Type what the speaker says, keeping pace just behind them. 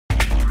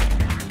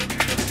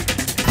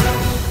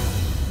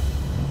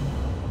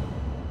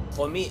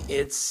For me,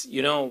 it's,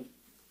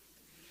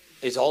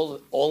 it's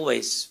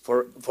always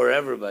for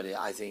everybody.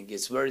 I think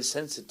it's very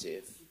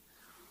sensitive.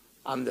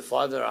 I'm the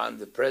father. I'm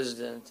the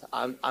president.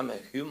 I'm a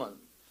human.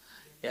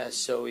 Yeah.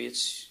 So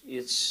it's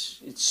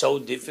so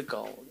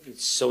difficult.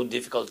 It's so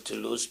difficult to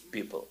lose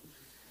people.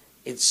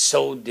 It's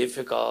so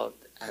difficult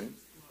and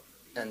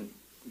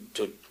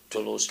to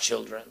lose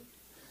children.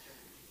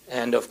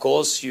 And of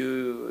course,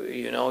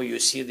 you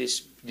see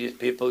these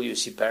people. You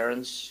see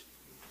parents.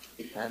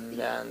 And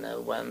then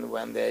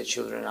when their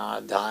children are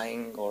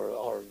dying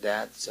or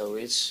dead, so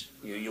it's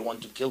you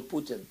want to kill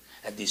Putin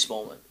at this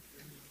moment.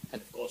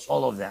 And of course,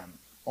 all of them,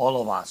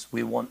 all of us,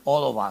 we want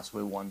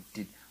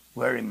it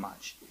very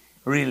much,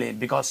 really,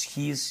 because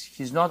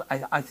he's not.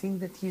 I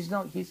think that he's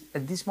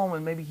at this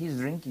moment. Maybe he's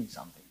drinking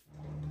something.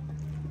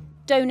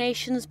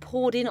 Donations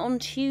poured in on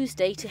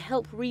Tuesday to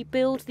help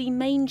rebuild the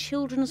main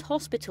children's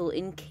hospital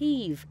in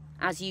Kyiv,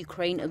 as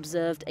Ukraine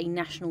observed a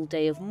national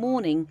day of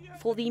mourning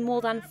for the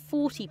more than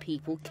 40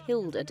 people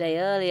killed a day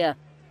earlier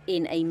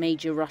in a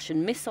major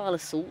Russian missile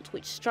assault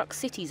which struck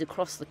cities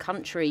across the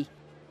country.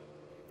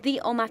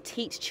 The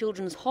Almaty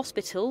Children's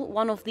Hospital,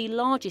 one of the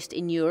largest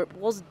in Europe,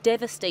 was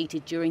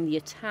devastated during the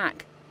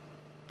attack.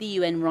 The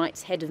UN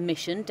Rights Head of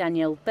Mission,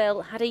 Danielle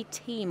Bell, had a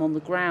team on the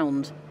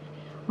ground.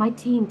 My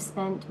team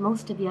spent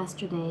most of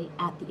yesterday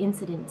at the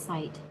incident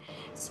site,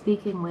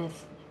 speaking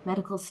with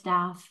medical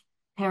staff,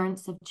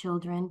 parents of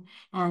children,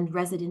 and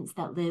residents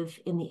that live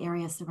in the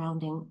area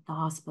surrounding the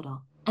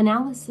hospital.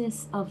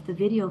 Analysis of the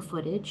video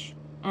footage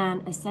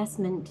and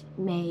assessment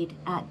made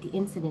at the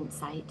incident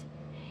site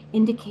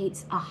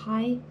indicates a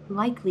high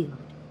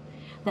likelihood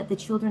that the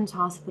children's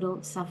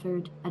hospital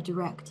suffered a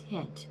direct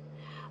hit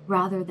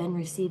rather than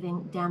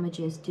receiving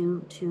damages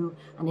due to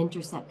an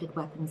intercepted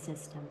weapon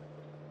system.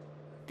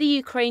 The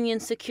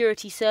Ukrainian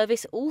Security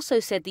Service also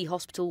said the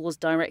hospital was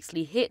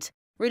directly hit,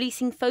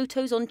 releasing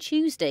photos on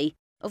Tuesday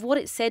of what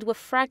it said were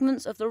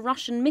fragments of the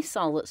Russian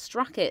missile that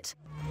struck it.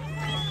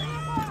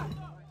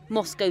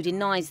 Moscow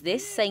denies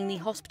this, saying the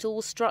hospital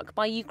was struck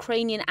by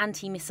Ukrainian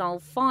anti-missile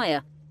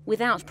fire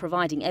without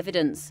providing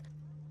evidence.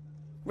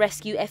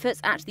 Rescue efforts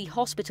at the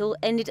hospital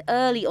ended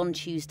early on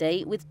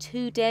Tuesday with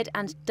 2 dead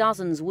and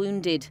dozens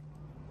wounded.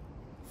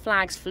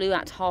 Flags flew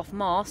at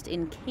half-mast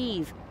in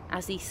Kyiv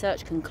as the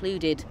search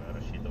concluded.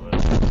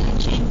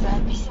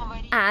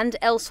 And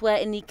elsewhere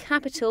in the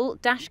capital,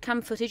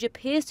 dashcam footage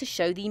appears to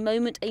show the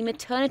moment a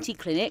maternity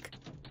clinic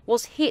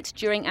was hit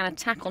during an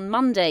attack on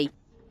Monday,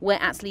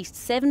 where at least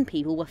 7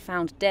 people were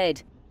found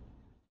dead.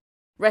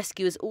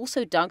 Rescuers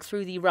also dug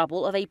through the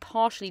rubble of a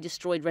partially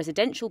destroyed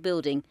residential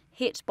building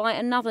hit by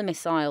another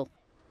missile.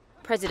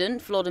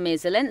 President Volodymyr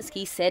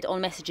Zelensky said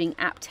on messaging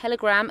app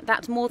Telegram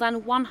that more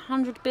than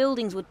 100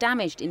 buildings were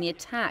damaged in the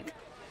attack,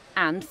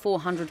 and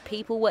 400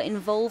 people were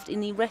involved in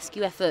the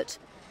rescue effort.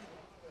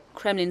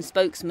 Kremlin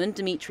spokesman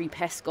Dmitry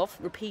Peskov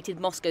repeated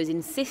Moscow's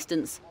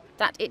insistence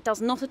that it does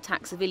not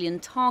attack civilian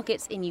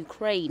targets in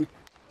Ukraine.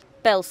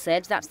 Bell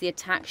said that the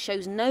attack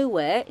shows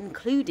nowhere,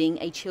 including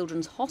a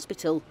children's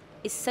hospital,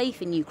 is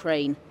safe in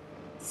Ukraine.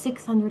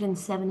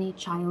 670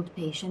 child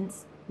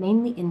patients,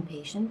 mainly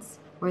inpatients,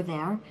 were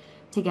there,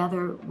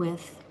 together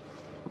with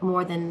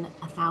more than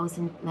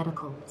 1,000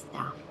 medical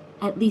staff.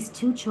 At least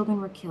 2 children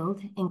were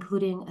killed,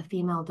 including a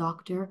female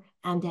doctor,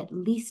 and at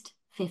least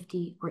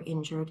 50 were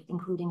injured,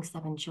 including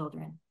 7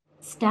 children.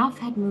 Staff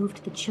had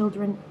moved the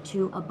children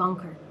to a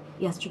bunker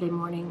yesterday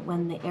morning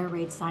when the air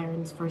raid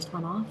sirens first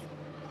went off.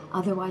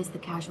 Otherwise, the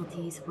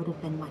casualties would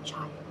have been much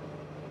higher.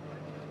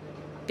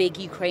 Big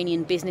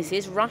Ukrainian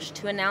businesses rushed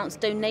to announce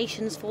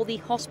donations for the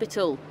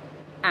hospital.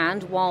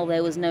 And while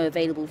there was no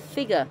available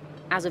figure,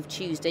 as of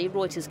Tuesday,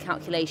 Reuters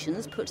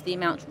calculations put the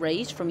amount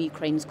raised from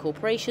Ukraine's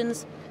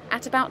corporations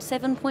at about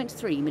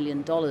 $7.3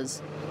 million.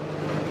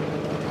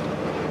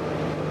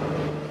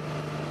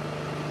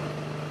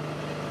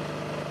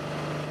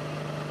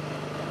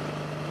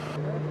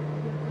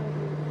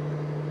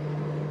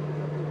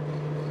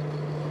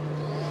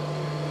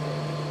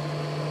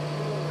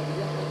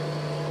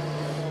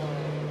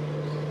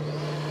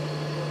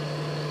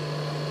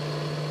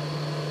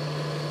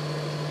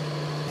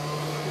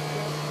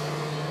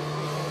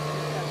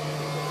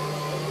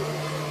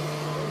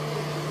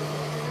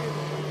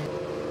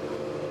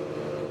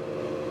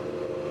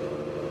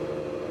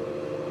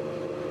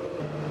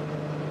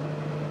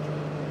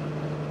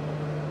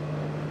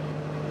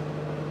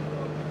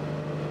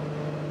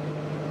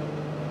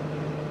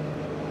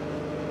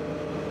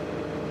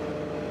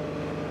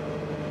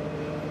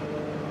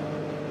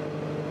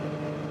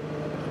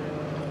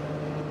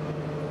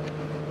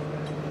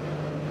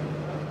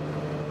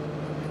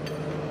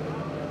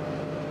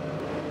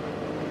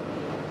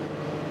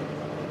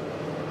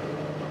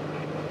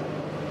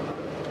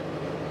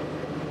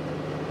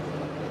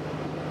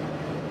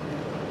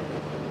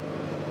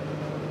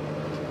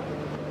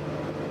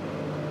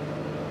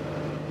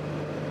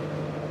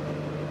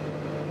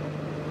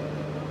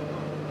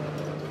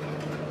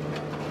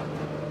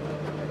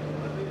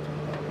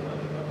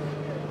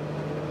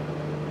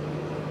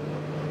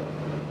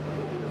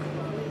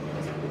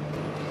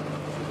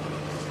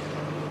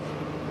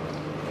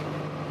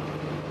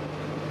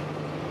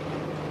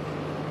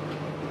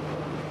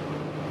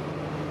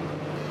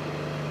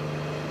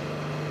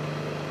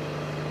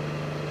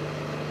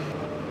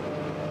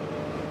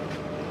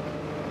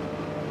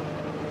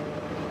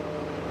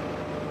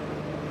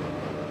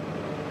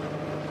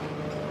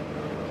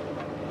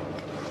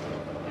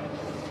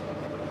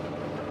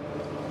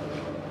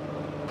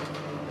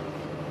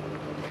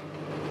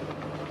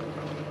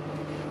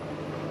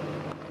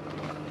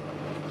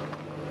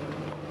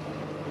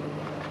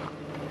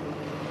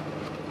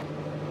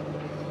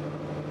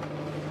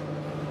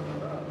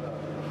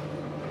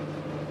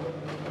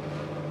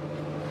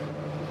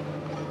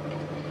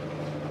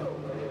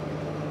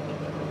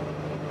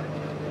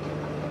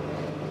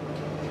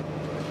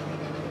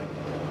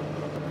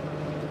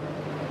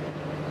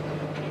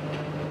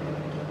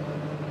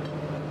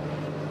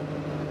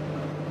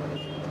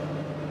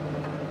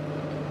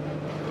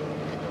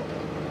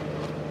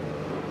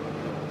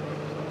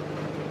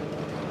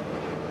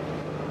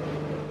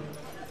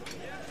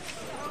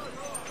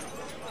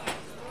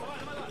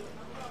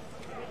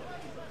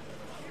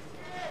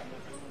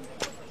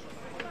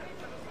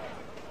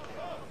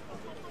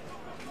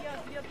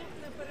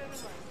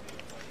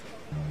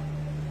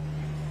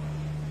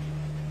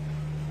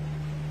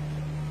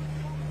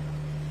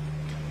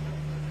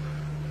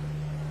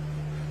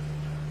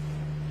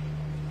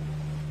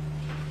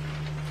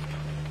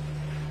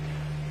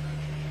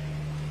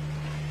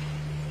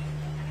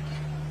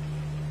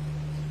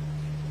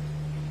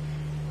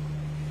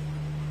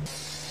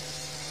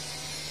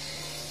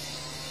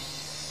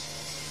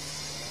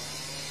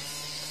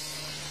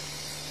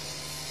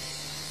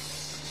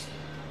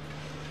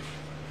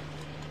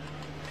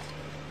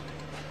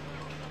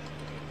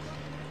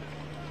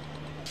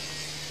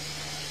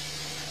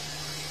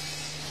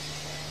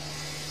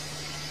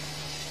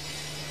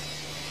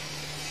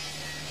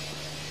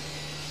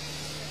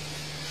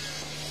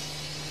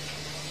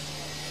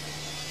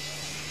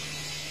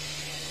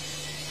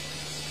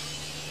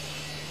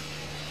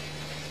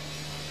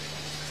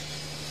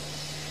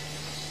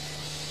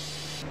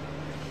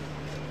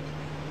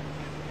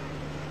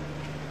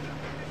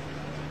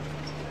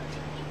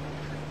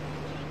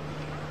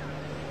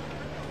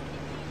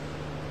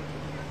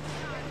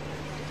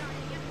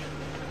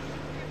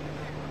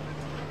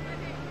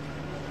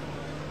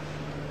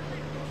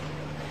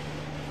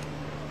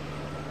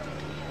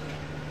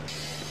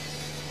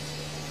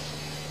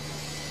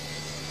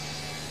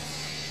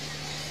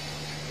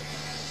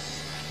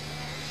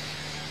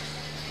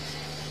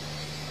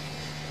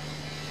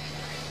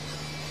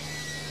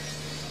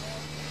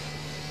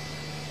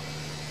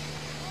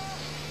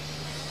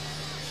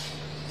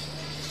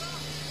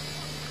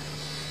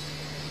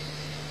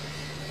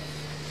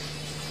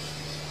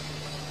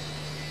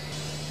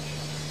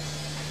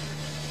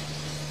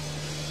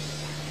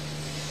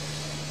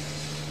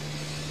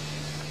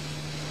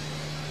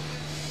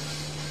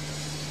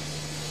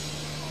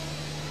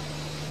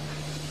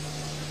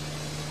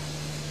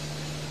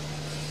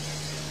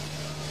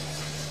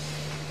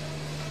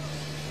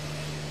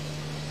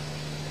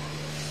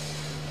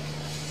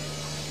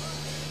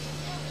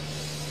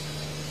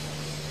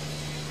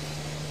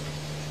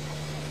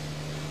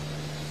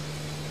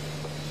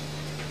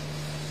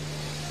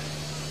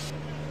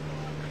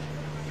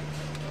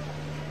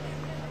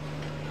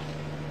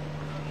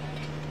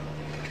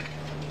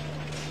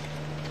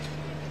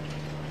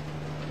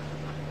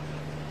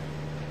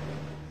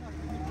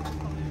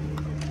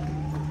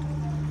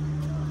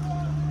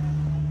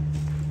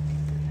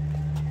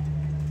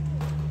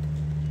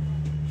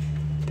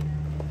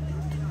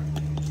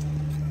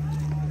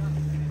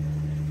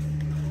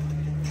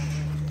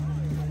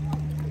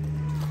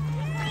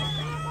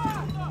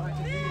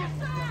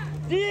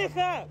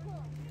 have.